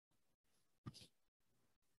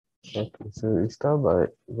Okay, so we start by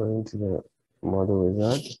going to the model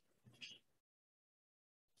wizard.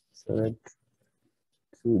 Select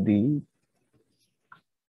 2D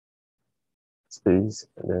space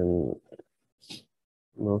and then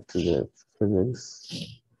move to the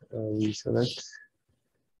physics. We select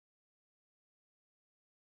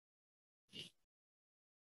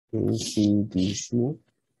ACDC.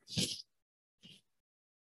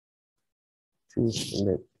 Choose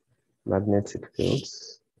the magnetic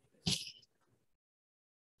fields.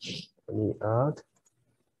 And we add.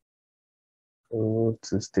 And move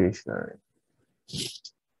to stationary.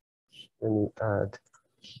 Then we add.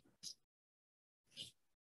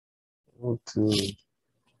 Move to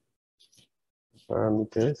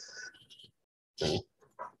parameters. And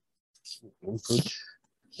input.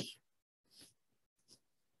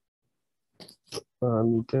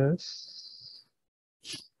 Parameters.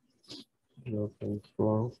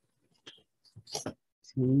 0.4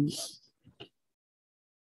 T.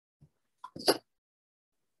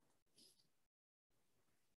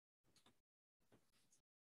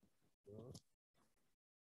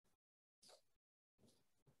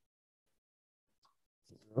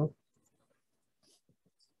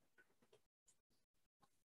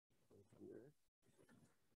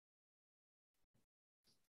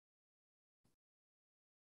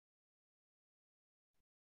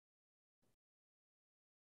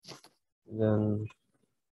 Then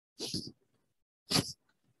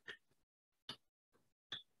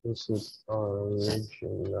this is our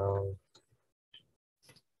original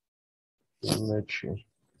geometry.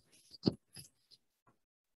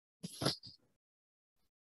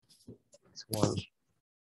 It's one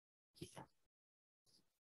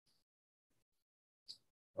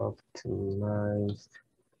optimized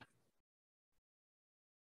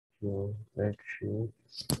geometry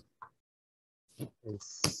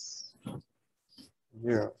is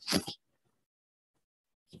 0.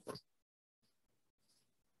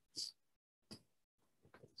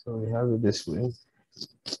 So we have it this way.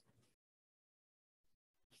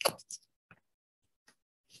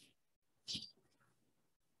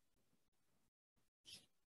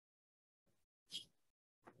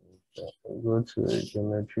 We go to the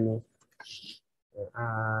geometry and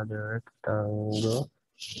add a rectangle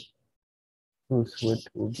whose width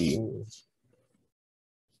will be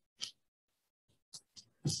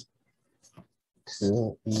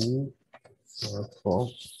 2E or 4,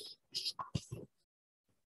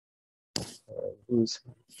 whose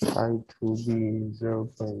height will be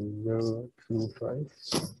 0.025,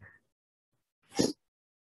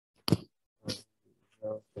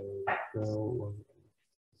 0.01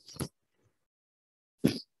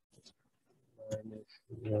 minus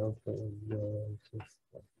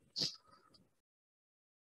 0.065.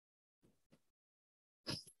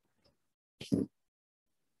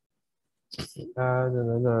 Add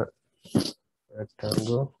another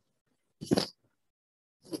rectangle.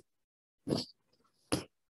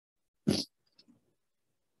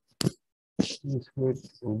 This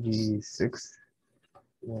width will be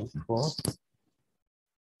 6.4.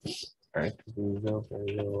 Height will be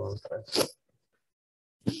 0.015.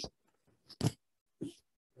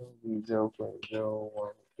 Will be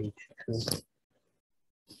 0.0182.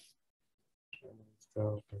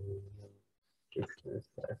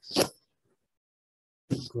 0.065.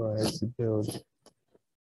 Go ahead to build.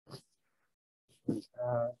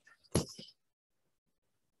 Add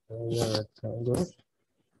another rectangle.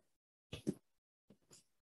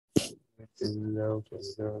 Which is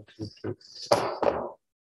 0.026.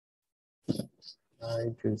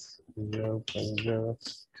 Height is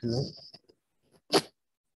 0.02.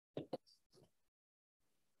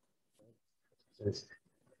 Is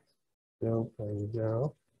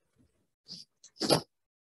 0.0.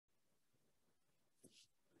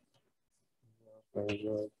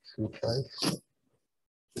 Minus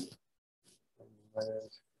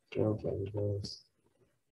 0.08.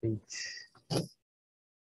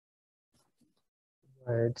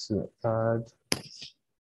 Right, to add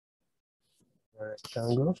a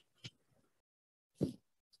rectangle.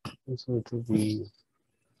 This will be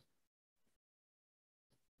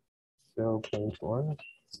 0.1.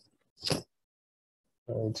 It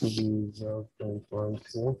will be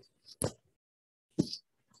 0.12.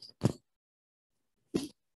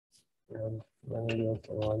 And then we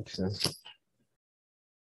want to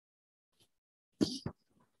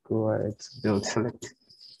go ahead to build select.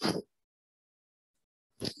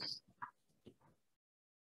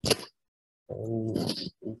 And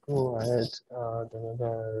go ahead add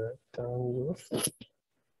another rectangle.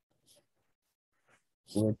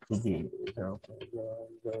 What would be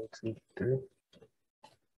 0.023.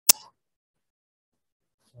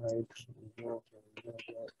 height 0.018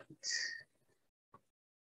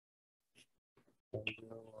 and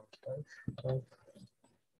 0.155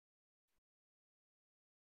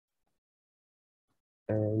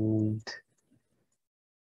 and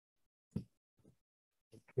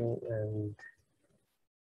okay, and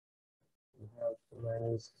we have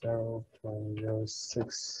minus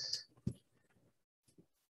 0.06.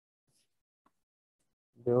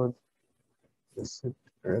 Build the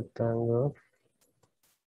rectangle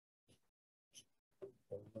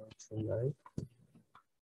tonight.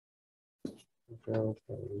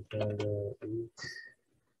 0.08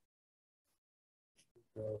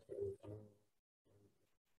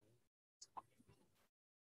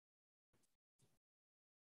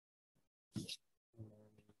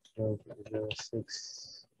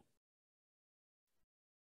 0.06.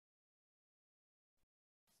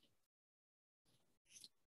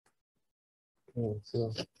 Okay,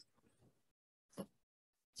 so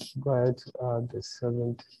go ahead to add the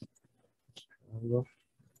seventh triangle.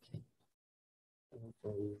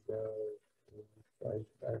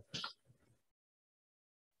 0.055,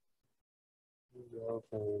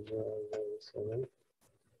 0.007,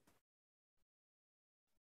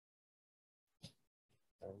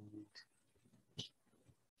 and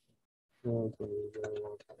 0.015.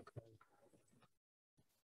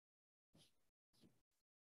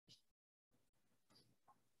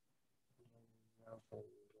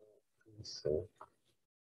 So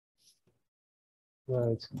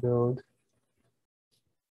let's build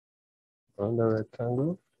on the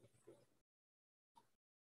rectangle.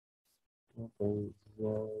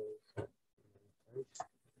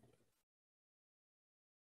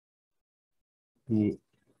 0.075.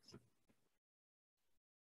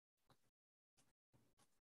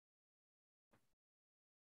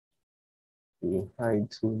 The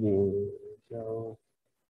height will be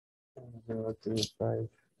 0.035.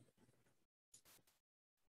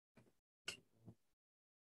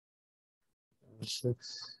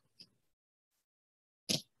 6.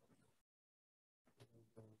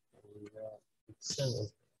 7.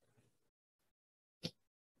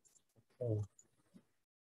 Okay.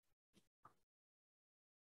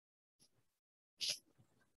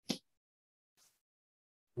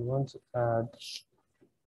 We want to add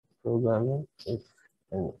programming if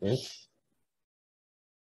and if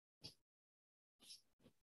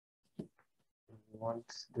we want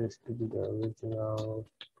this to be the original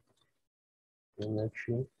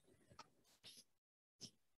geometry.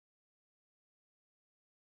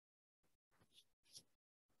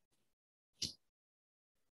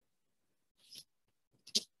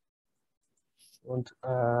 We want to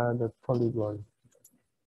add a polygon.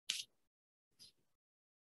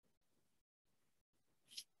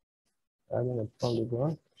 Adding a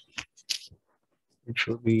polygon, which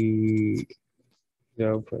will be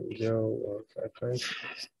 0.0155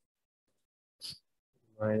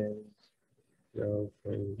 minus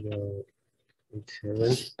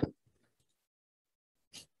 0.087,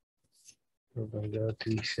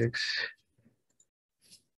 0.036,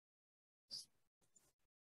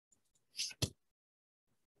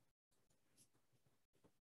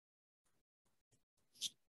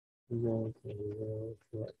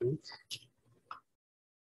 0.048,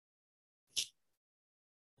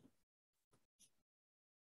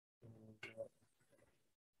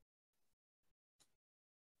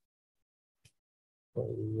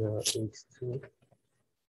 0.082,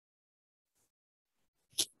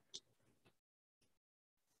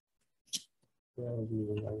 that will be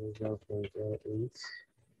minus 0.08,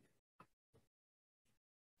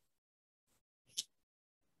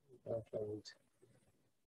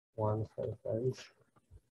 0.155,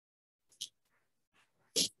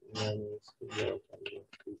 minus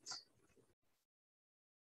 0.08.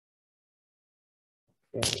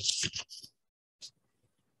 Okay.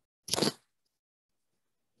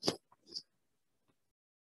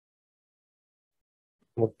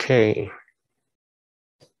 Okay.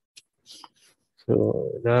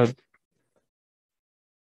 So now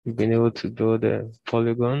we've been able to build a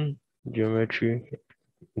polygon geometry,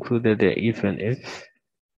 included the if and if.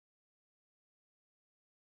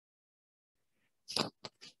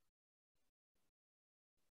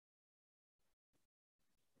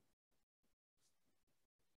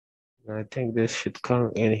 I think this should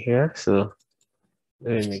come in here. So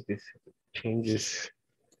let me make this changes.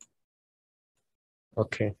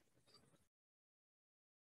 Okay.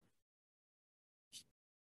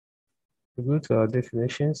 We go to our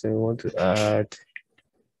definitions and we want to add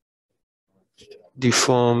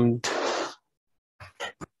deformed.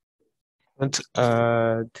 Want to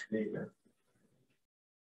add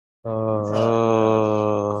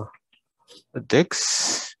a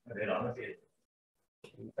dex.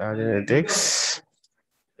 add in a dix.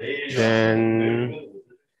 Then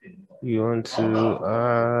you want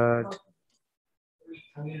to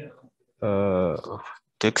add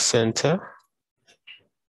dix center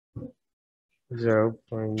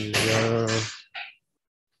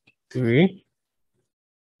 0.03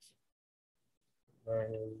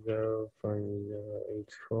 minus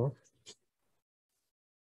 0.084.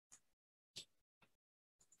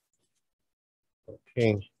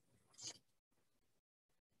 Okay.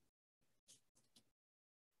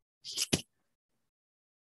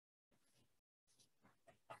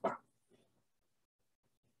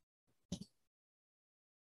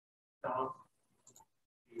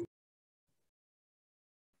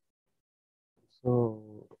 So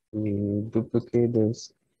we duplicate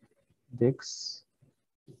this dix.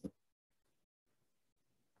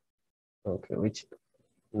 Okay, which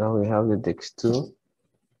now we have the dix 2,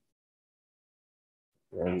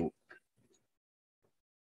 and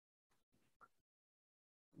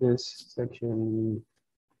this section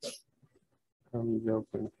becomes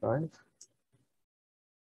 0.5.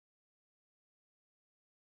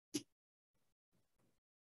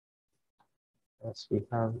 As we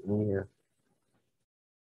have in here.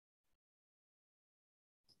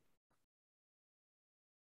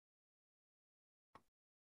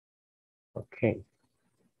 Okay.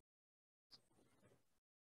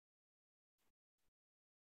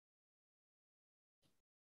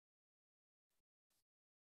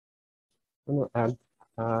 I'm gonna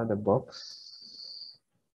add a box,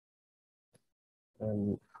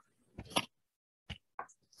 and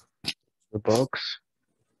the box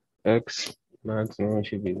x maximum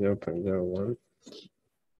should be 0.01,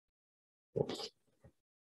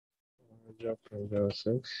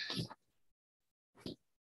 0.06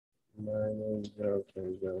 minus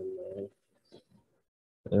 0.09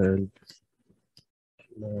 and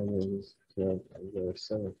minus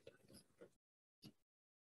 0.07.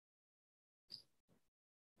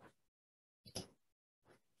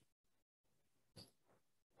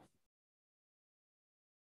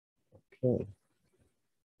 Okay.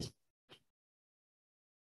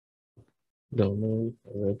 Domain,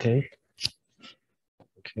 okay.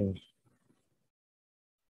 Okay.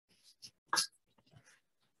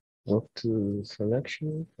 Go to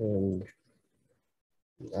selection and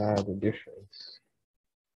add a difference.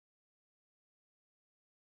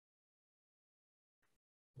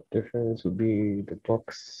 The difference would be the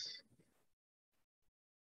box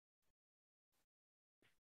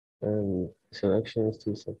and selections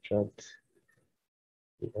to subtract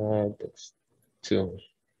add this 2.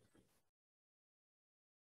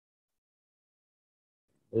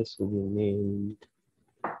 This will be named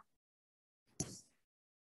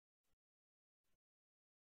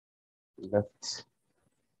left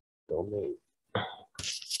domain.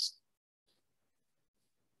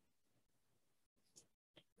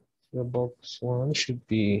 The box 1 should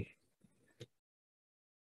be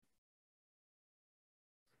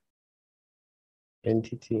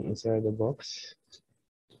entity inside the box.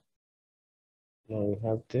 Now we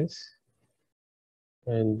have this,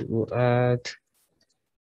 and we'll add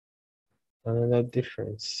another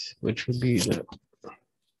difference, which would be the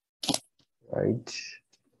right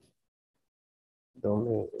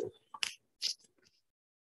domain.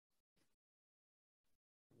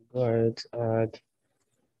 Go ahead, add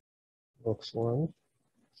box 1,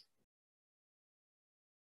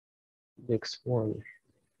 box 1.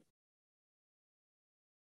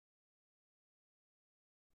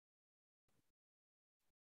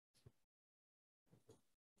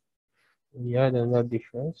 We add another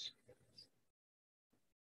difference.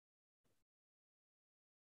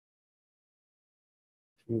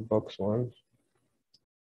 To box 1.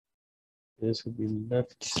 This will be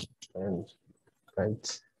left and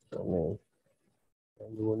right domain.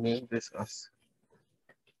 And we'll name this as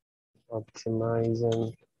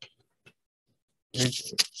optimizing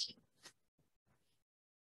region.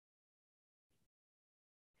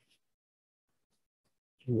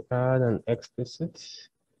 We add an explicit.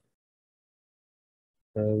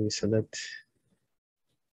 We select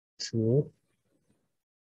 2.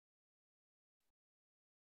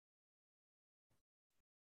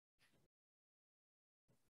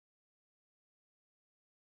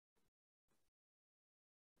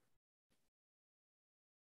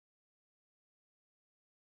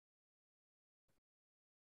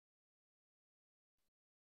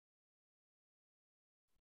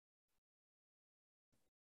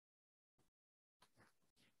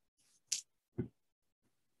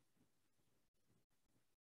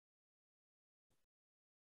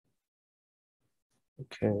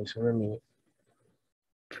 Okay, so let me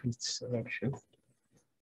print selection.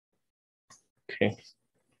 Okay.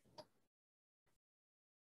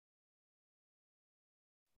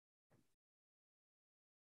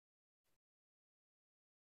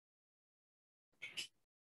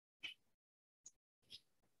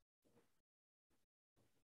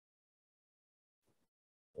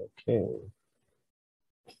 Okay.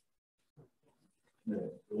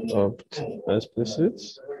 Up to explicit,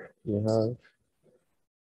 you have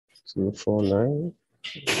 249.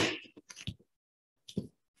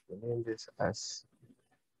 Name this as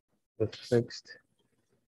the fixed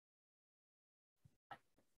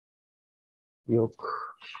yoke.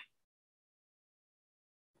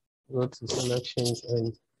 Go to selections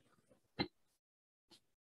and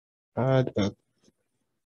add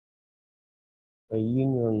a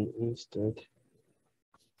union instead.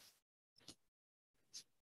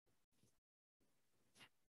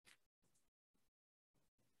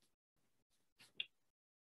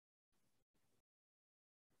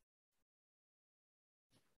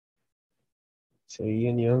 So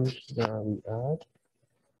union that we add.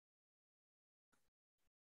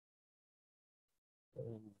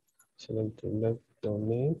 And select the left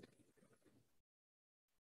domain.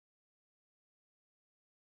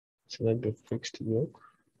 Select the fixed yoke.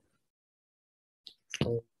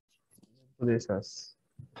 And put this as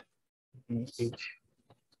BH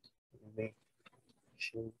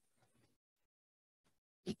relation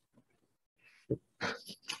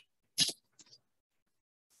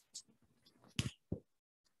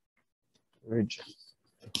region.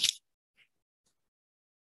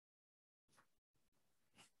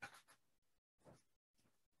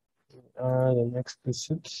 The next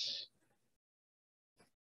explicit.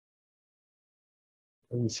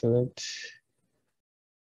 And select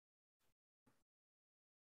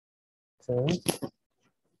 10,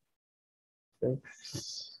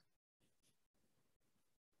 6,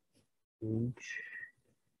 8,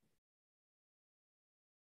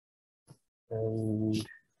 and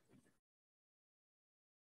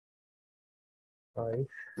 5,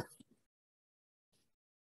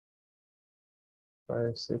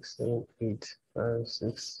 5, 6, 7, 8, 5,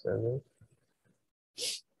 6, 7,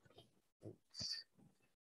 8.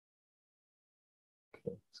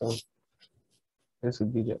 Okay, so this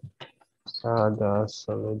would be the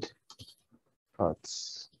solid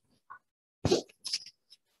parts.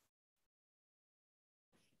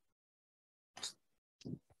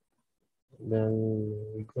 Then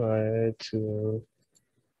we go ahead to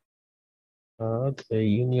add a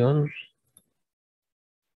union,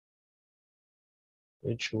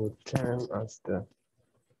 which would term as the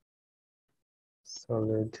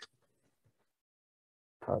solid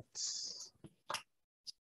parts.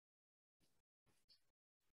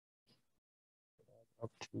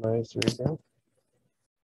 Optimize region.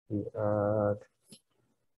 We add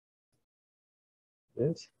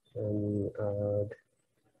this, and we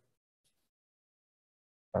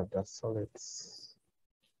add the solids.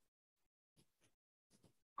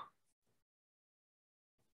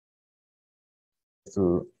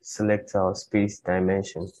 To select our space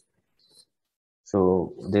dimension.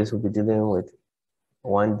 So this will be dealing with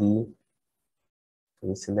 1D.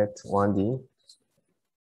 We select 1D.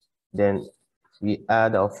 Then we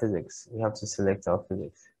add our physics. We have to select our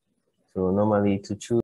physics. So normally to choose